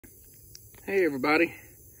Hey everybody,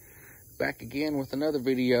 back again with another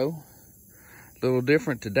video. A little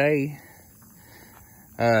different today.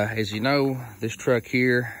 As you know, this truck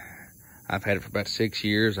here, I've had it for about 6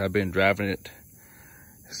 years. I've been driving it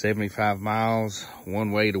 75 miles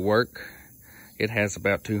one way to work. It has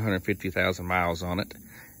about 250,000 miles on it.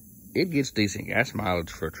 It gets decent gas mileage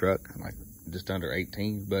for a truck, like just under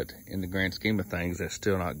 18, but in the grand scheme of things, that's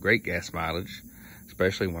still not great gas mileage,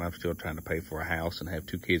 especially when I'm still trying to pay for a house and have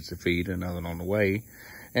 2 kids to feed and another on the way.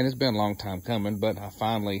 And it's been a long time coming, but I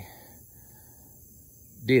finally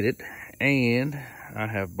did it, and I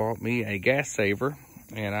have bought me a gas saver,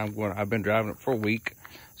 and I've been driving it for a week,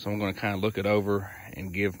 so I'm going to kind of look it over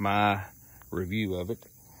and give my review of it.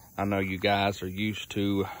 I know you guys are used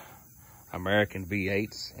to American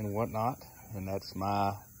V8s and whatnot, and that's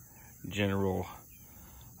my general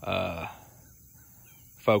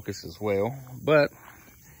focus as well, but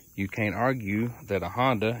you can't argue that a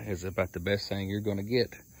Honda is about the best thing you're going to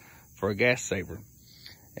get for a gas saver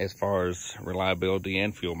as far as reliability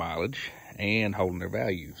and fuel mileage and holding their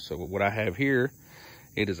value. So what I have here,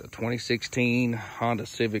 it is a 2016 Honda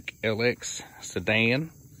Civic LX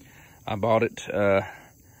sedan. I bought it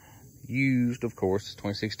used, of course.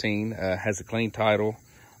 2016, has a clean title.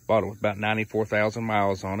 Bought it with about 94,000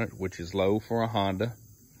 miles on it, which is low for a Honda.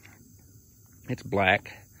 It's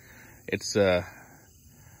black. It's a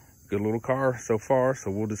good little car so far,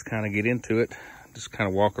 so we'll just kind of get into it. Just kind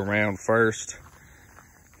of walk around first.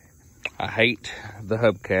 I hate the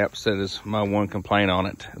hubcaps. That is my one complaint on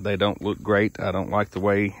it. They don't look great. I don't like the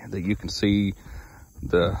way that you can see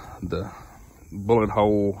the bullet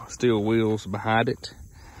hole steel wheels behind it.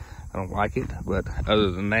 I don't like it, but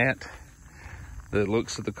other than that, the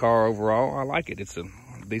looks of the car overall, I like it. It's a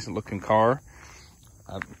decent looking car.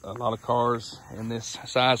 A lot of cars in this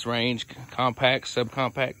size range, compact,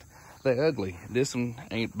 subcompact, they're ugly. This one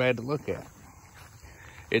ain't bad to look at.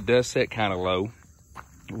 It does set kind of low,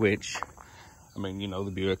 which, I mean, you know,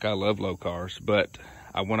 the Buick, I love low cars, but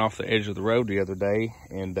I went off the edge of the road the other day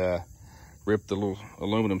and ripped the little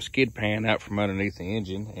aluminum skid pan out from underneath the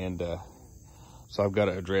engine, and so I've got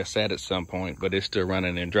to address that at some point, but it's still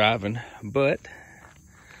running and driving. But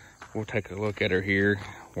we'll take a look at her here,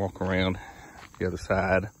 walk around the other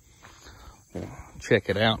side, we'll check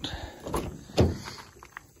it out.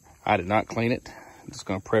 I did not clean it. I'm just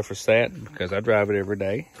going to preface that because I drive it every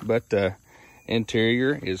day, but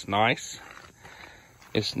interior is nice.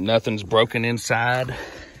 Nothing's broken inside.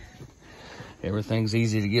 Everything's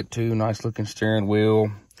easy to get to. Nice looking steering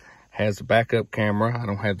wheel. Has a backup camera. I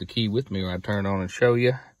don't have the key with me, or I'd turn it on and show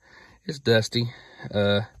you. It's dusty.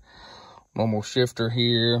 Normal shifter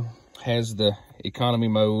here. Has the economy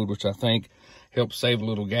mode, which I think helps save a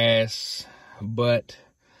little gas, but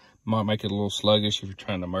might make it a little sluggish if you're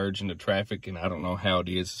trying to merge into traffic, and I don't know how it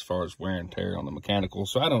is as far as wear and tear on the mechanical,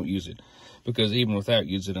 so I don't use it, because even without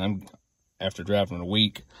using it, after driving a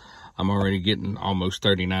week, I'm already getting almost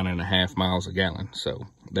 39.5 miles a gallon, so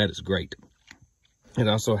that is great. It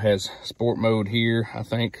also has sport mode here. I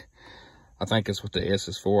think it's what the S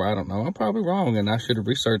is for. I don't know. I'm probably wrong, and I should have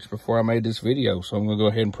researched before I made this video, so I'm going to go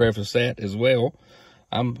ahead and preface that as well.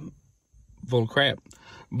 I'm full of crap,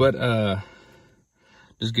 but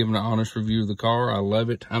just giving an honest review of the car. I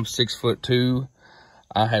love it. I'm 6'2".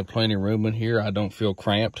 I have plenty of room in here. I don't feel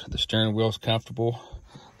cramped. The steering wheel's comfortable.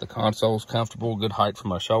 The console's comfortable. Good height for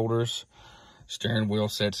my shoulders. Steering wheel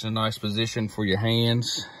sets in a nice position for your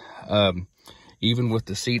hands. Even with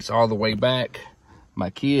the seats all the way back,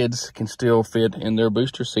 my kids can still fit in their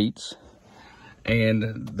booster seats,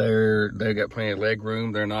 and they got plenty of leg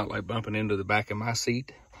room. They're not like bumping into the back of my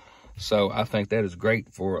seat. So I think that is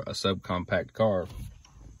great for a subcompact car.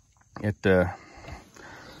 Let's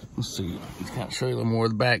see, let's kind of show you a little more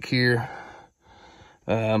of the back here.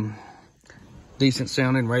 Decent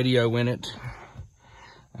sounding radio in it.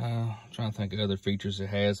 I'm trying to think of other features it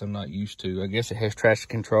has I'm not used to. I guess it has traction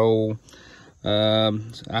control.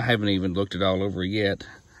 I haven't even looked it all over yet.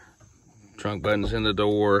 Trunk buttons in the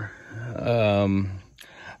door.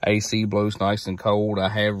 AC blows nice and cold. I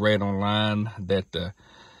have read online that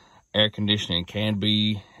air conditioning can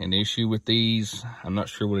be an issue with these. I'm not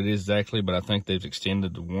sure what it is exactly, but I think they've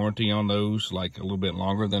extended the warranty on those like a little bit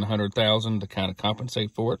longer than 100,000 to kind of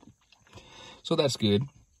compensate for it. So that's good.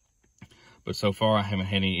 But so far I haven't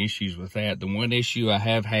had any issues with that. The one issue I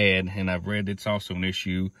have had, and I've read it's also an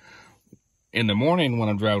issue, in the morning when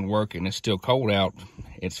I'm driving to work and it's still cold out,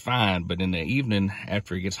 it's fine. But in the evening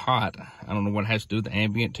after it gets hot, I don't know what it has to do with the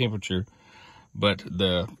ambient temperature, but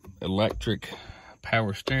the electric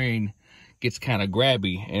power steering gets kind of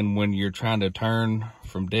grabby. And when you're trying to turn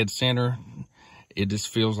from dead center, it just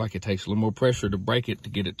feels like it takes a little more pressure to brake it to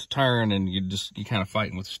get it to turn, and you're kind of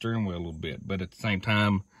fighting with the steering wheel a little bit. But at the same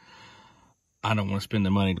time, I don't want to spend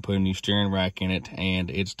the money to put a new steering rack in it,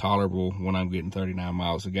 and it's tolerable when I'm getting 39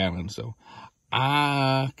 miles a gallon. So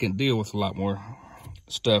I can deal with a lot more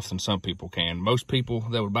stuff than some people can. Most people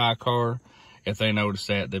that would buy a car, if they notice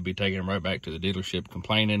that, they'd be taking it right back to the dealership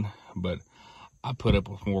complaining. But I put up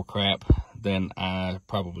with more crap than I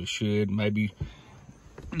probably should. Maybe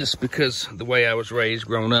just because the way I was raised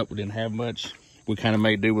growing up, we didn't have much. We kind of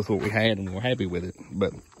made do with what we had, and we're happy with it.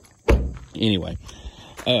 But anyway,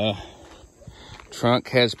 trunk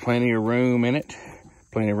has plenty of room in it,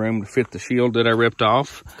 plenty of room to fit the shield that I ripped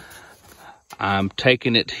off. I'm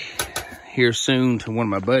taking it here soon to one of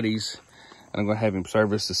my buddies. I'm going to have him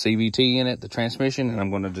service the CVT in it, the transmission, and I'm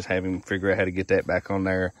going to just have him figure out how to get that back on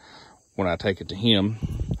there when I take it to him.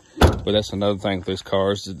 But that's another thing with this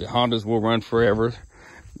car, is that the Hondas will run forever.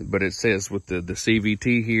 But it says with the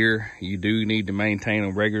CVT here, you do need to maintain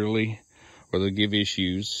them regularly or they'll give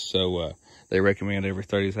issues. So they recommend every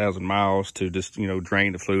 30,000 miles to just, you know,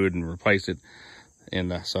 drain the fluid and replace it.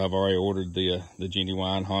 And so I've already ordered the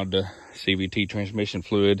genuine Honda CVT transmission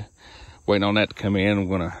fluid, waiting on that to come in. I'm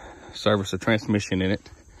going to service the transmission in it,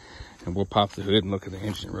 and we'll pop the hood and look at the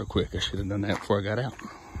engine real quick. I should have done that before I got out.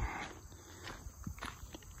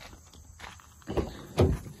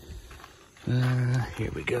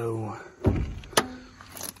 Here we go.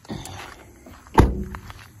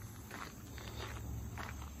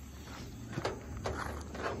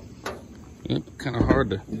 Yep, kind of hard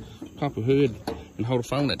to pop a hood and hold a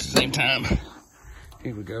phone at the same time.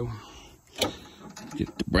 Here we go.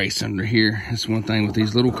 Get the brace under here. That's one thing with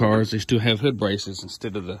these little cars, they still have hood braces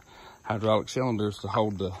instead of the hydraulic cylinders to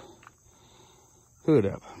hold the hood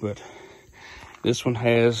up. But this one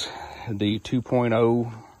has the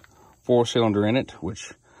 2.0 4-cylinder in it,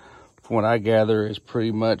 which from what I gather is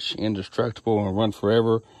pretty much indestructible and will run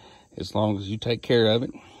forever as long as you take care of it.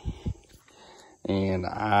 And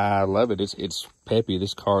I love it. It's peppy.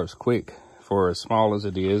 This car is quick for as small as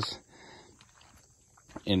it is.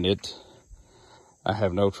 And I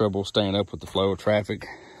have no trouble staying up with the flow of traffic.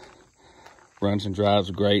 Runs and drives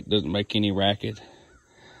great. Doesn't make any racket.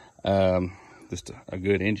 Just a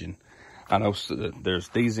good engine. I know there's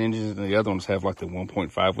these engines and the other ones have like the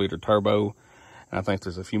 1.5 liter turbo. And I think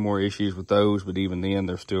there's a few more issues with those, but even then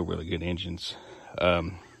they're still really good engines. But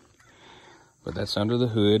that's under the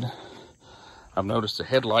hood. I've noticed the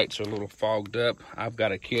headlights are a little fogged up. I've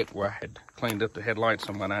got a kit where I had cleaned up the headlights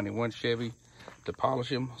on my 91 Chevy to polish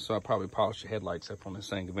them. So I'll probably polish the headlights up on this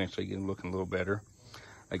thing eventually, get them looking a little better.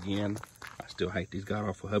 Again, I still hate these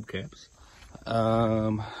god-awful hubcaps.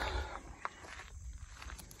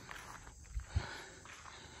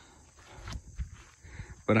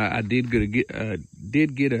 But I did get a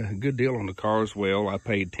good deal on the car as well. I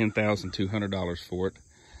paid $10,200 for it,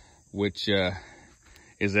 which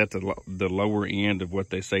is at the lower end of what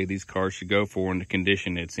they say these cars should go for in the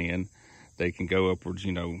condition it's in. They can go upwards,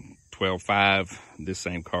 you know, 12.5. This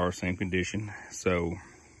same car, same condition. So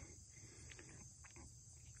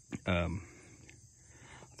I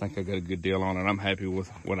think I got a good deal on it. I'm happy with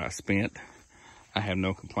what I spent. I have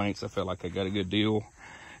no complaints. I felt like I got a good deal.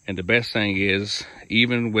 And the best thing is,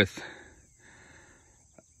 even with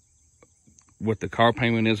what the car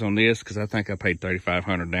payment is on this, because I think I paid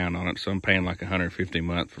 $3,500 down on it, so I'm paying like $150 a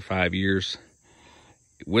month for 5 years.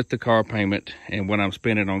 With the car payment and what I'm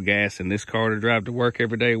spending on gas in this car to drive to work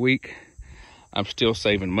every day a week, I'm still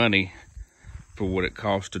saving money for what it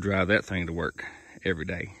costs to drive that thing to work every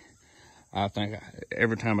day. I think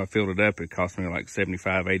every time I filled it up, it cost me like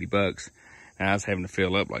 75, 80 bucks. And I was having to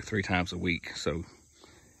fill up like 3 times a week. So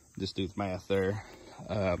just do the math there.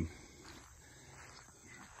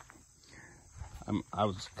 I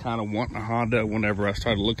was kind of wanting a Honda whenever I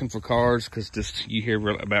started looking for cars, because just you hear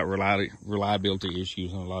about reliability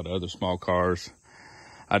issues on a lot of other small cars.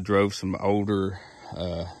 I drove some older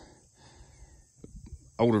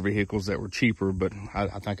vehicles that were cheaper, but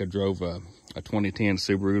I think I drove a 2010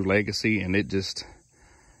 Subaru Legacy, and it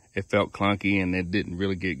felt clunky, and it didn't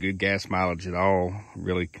really get good gas mileage at all,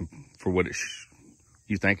 really, for what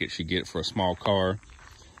you think it should get for a small car.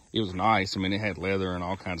 It was nice. I mean, it had leather and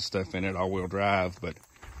all kinds of stuff in it, all-wheel drive, but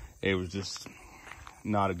it was just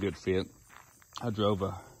not a good fit. I drove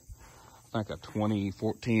I think a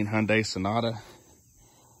 2014 Hyundai Sonata,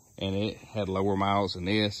 and it had lower miles than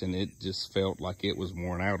this, and it just felt like it was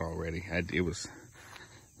worn out already. It was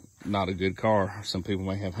not a good car. Some people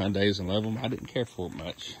may have Hyundais and love them. I didn't care for it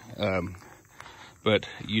much. But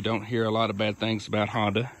you don't hear a lot of bad things about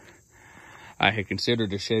Honda. I had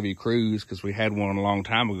considered a Chevy Cruze because we had one a long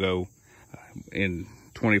time ago in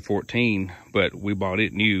 2014, but we bought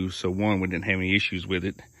it new. So one, we didn't have any issues with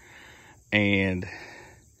it. And,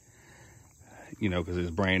 you know, because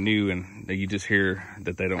it's brand new, and you just hear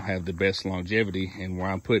that they don't have the best longevity. And where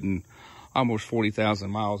I'm putting almost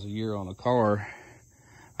 40,000 miles a year on a car,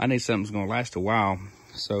 I need something that's going to last a while.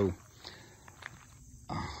 So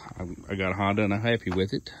I got a Honda and I'm happy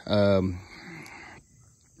with it.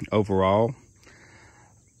 Overall,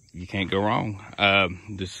 you can't go wrong.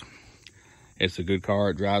 It's a good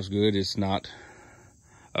car. It drives good. It's not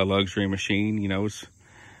a luxury machine. You know, it's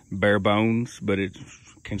bare bones, but it's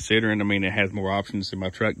considering, I mean, it has more options than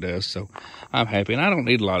my truck does. So I'm happy, and I don't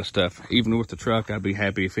need a lot of stuff. Even with the truck, I'd be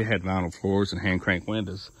happy if it had vinyl floors and hand crank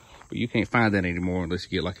windows, but you can't find that anymore unless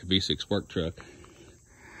you get like a V6 work truck.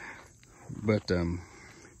 But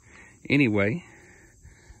anyway,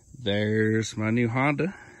 there's my new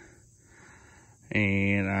Honda,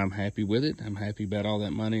 and I'm happy with it. I'm happy about all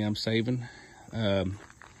that money I'm saving.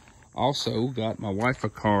 Also got my wife a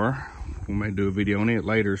car. We may do a video on it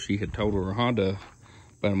later. She had told her Honda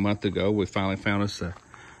about a month ago. We finally found us a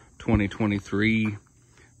 2023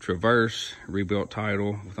 Traverse, rebuilt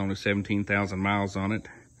title with only 17,000 miles on it.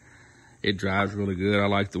 It drives really good. I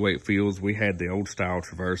like the way it feels. We had the old style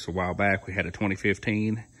Traverse a while back. We had a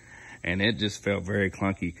 2015, and it just felt very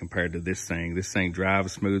clunky compared to this thing. This thing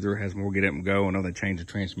drives smoother, has more get up and go. I know they changed the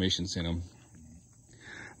transmissions in them.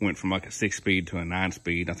 Went from like a 6-speed to a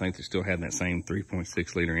 9-speed. I think they still had that same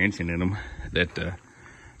 3.6 liter engine in them that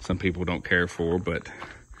some people don't care for, but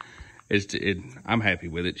I'm happy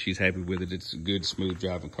with it. She's happy with it. It's a good, smooth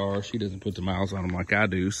driving car. She doesn't put the miles on them like I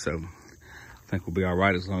do, so I think we'll be all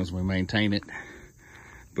right as long as we maintain it.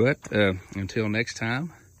 But until next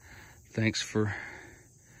time, thanks for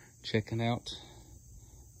checking out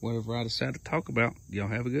whatever I decide to talk about. Y'all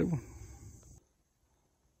have a good one.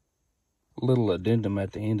 Little addendum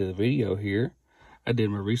at the end of the video here. I did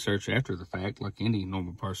my research after the fact, like any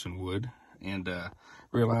normal person would, and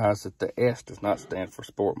realized that the S does not stand for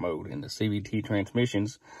sport mode. In the CVT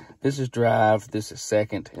transmissions, this is drive, this is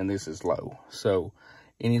second, and this is low. So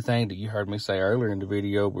anything that you heard me say earlier in the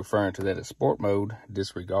video referring to that as sport mode,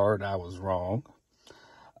 disregard. I was wrong.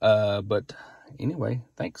 But anyway,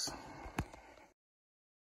 thanks.